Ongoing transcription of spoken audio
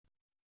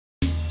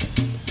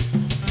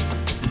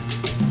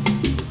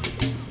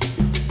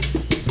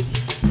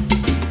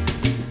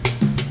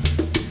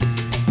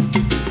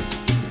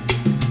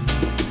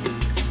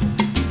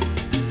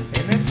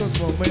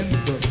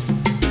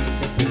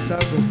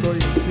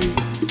ti.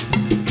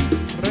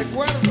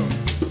 Recuerdo,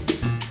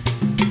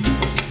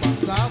 pues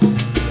pasado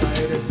ya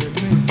eres de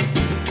mí.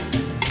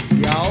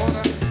 Y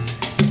ahora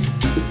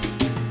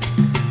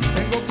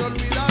tengo que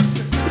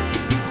olvidarte.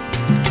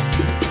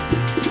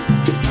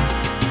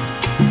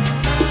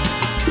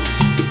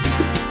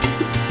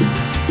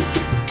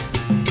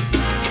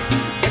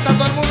 Esta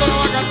todo el mundo lo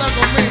va a cantar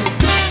conmigo.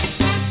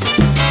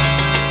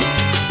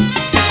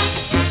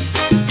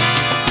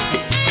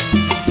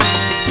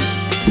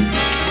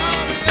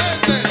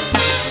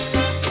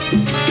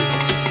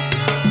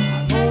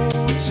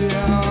 Anoche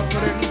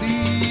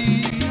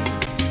aprendí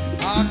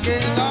a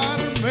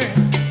quedarme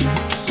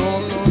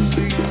solo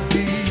sin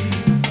ti,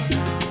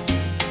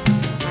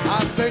 a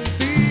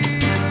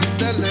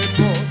sentirte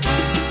lejos,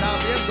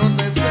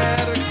 sabiéndote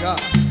cerca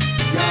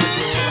y a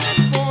llorar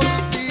por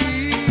ti.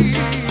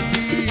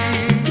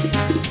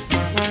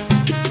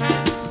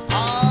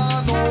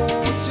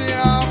 Anoche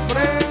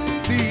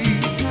aprendí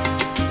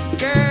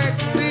que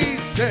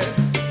existen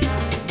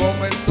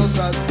momentos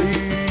así,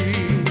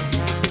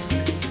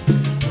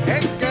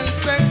 en que el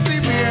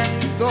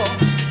sentimiento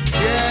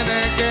tiene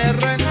que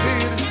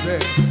rendirse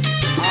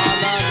a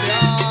la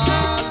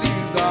realidad.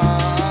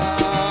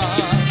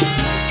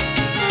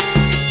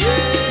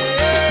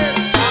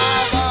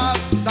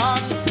 Estabas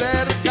tan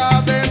cerca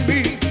de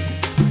mí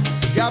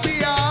y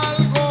había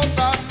algo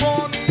tan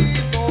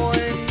bonito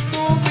en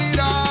tu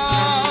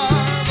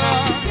mirada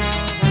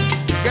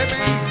que me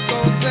hizo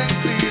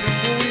sentir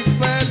muy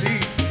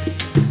feliz,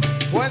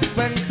 pues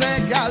pensé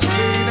que al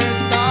fin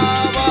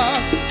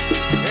estabas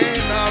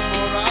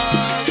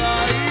enamorada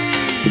y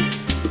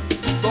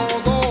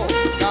todo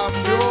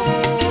cambió.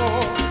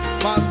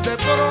 Más de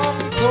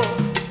pronto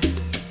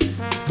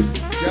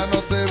ya no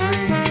te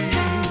vi,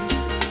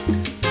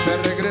 me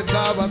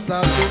regresabas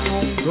a tu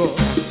mundo,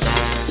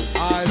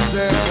 a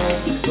ese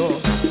mundo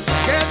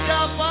que te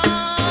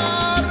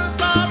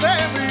aparta de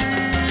mí.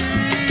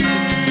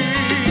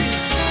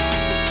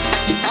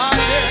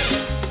 Ayer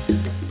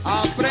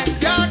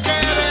aprendí a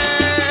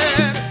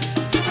querer,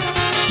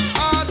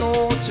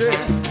 anoche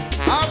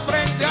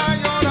aprendí a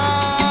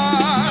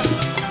llorar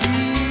y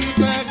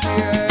te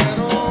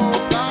quiero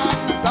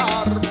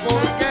cantar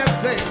porque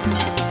sé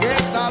que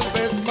tal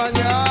vez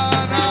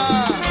mañana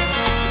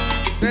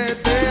te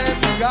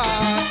tenga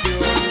que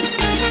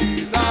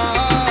olvidar.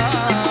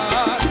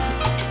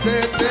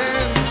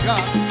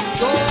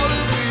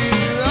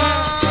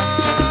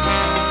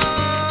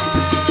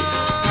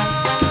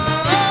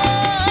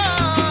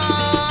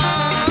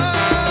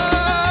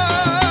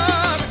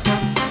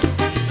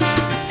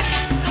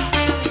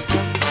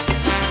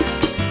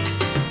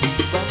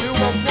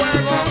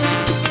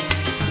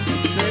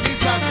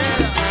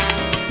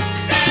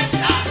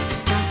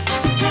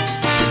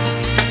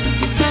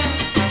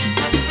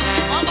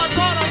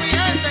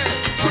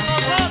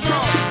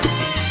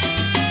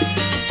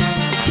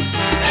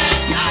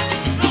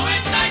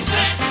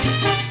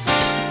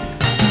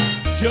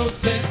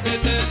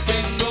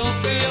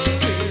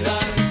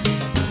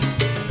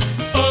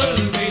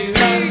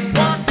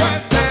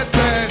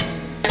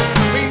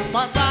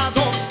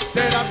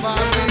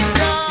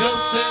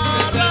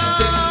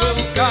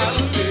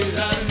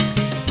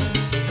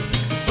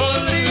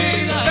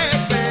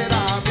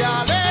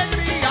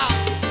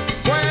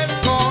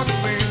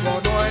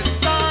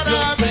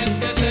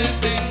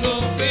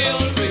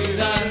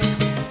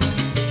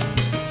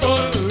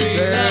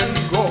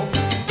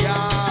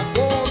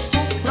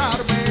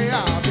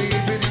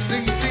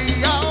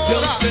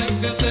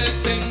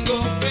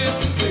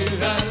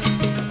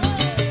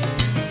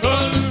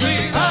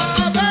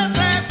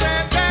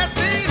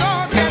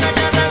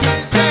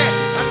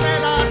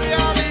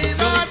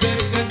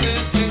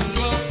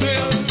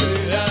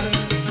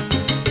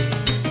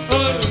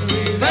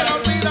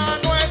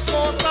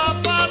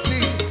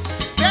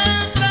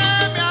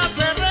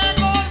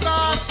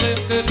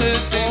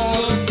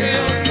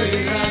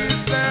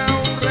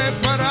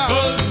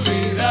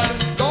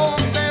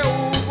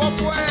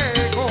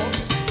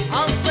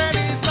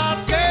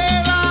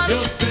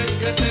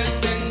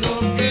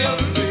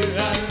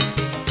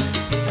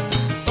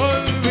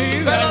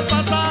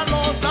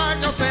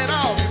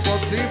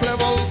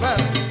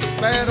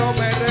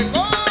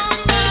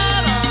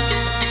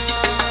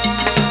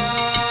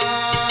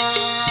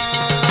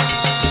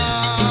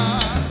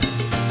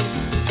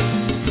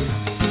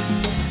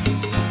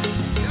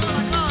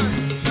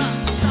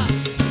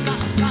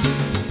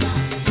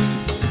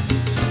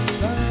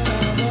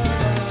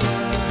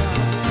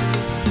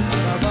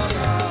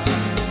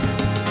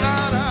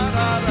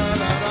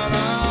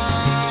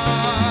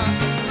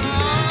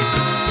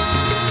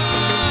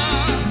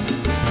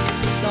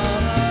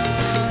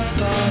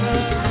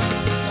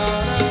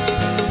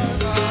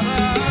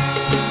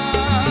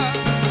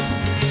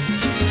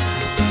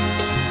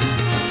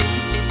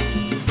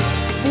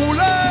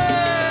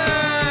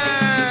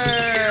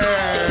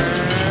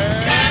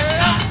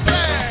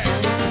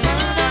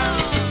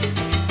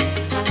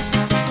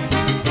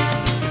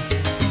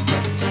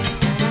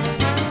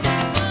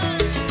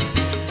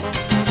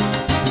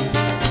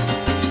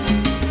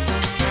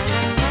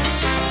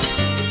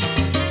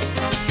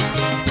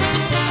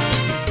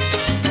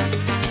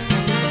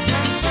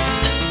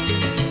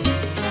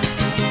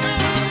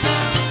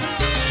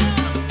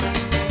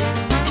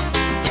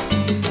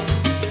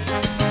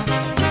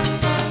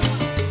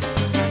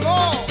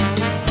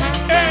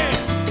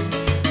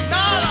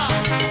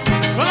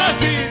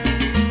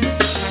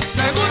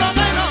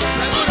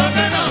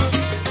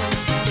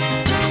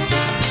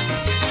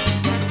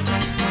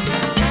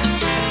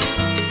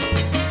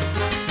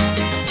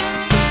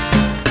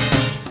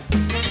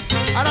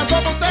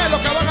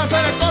 que van a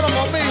hacer el coro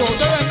conmigo,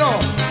 ustedes no.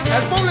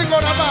 El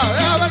público nada más.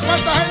 Deja ver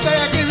cuánta gente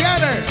de aquí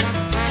viene.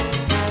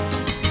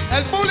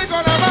 El público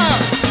nada más.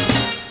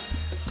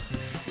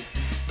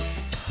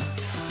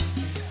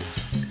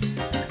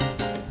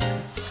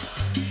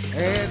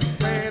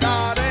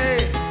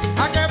 Esperaré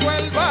a que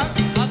vuelvas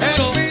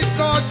en mis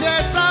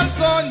noches al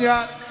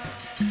soñar.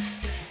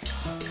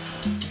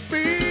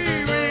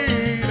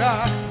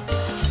 Vivirás,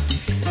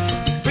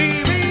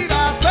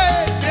 vivirás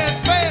en mi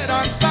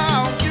esperanza,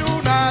 aunque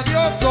un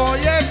adiós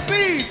hoy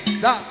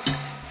exista.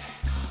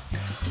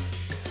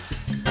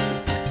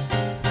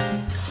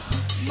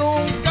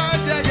 Nunca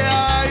llegué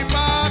a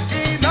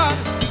imaginar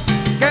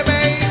que me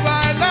iba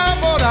a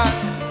enamorar.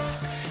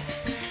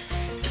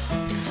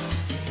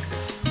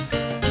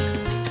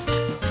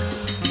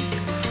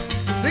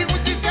 Sigo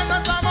insistiendo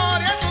en tu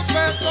amor y en tus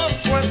besos,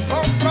 pues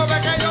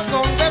comprobé que ellos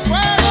son de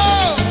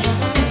fuego.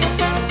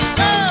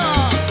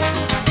 ¡Ah!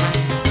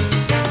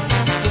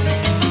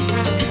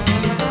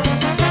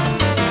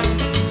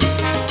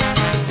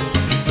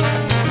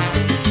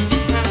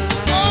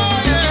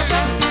 Oye.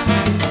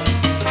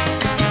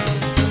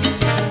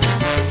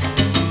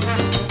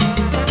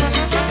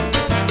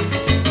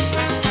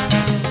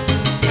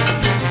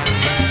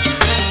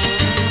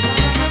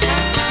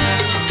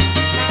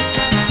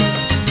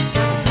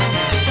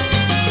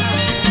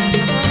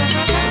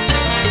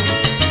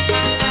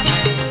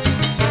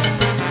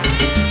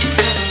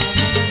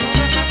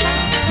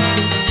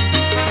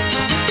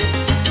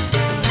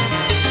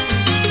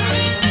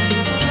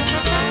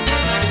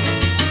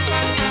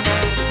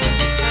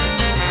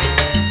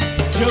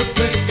 Yo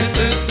sé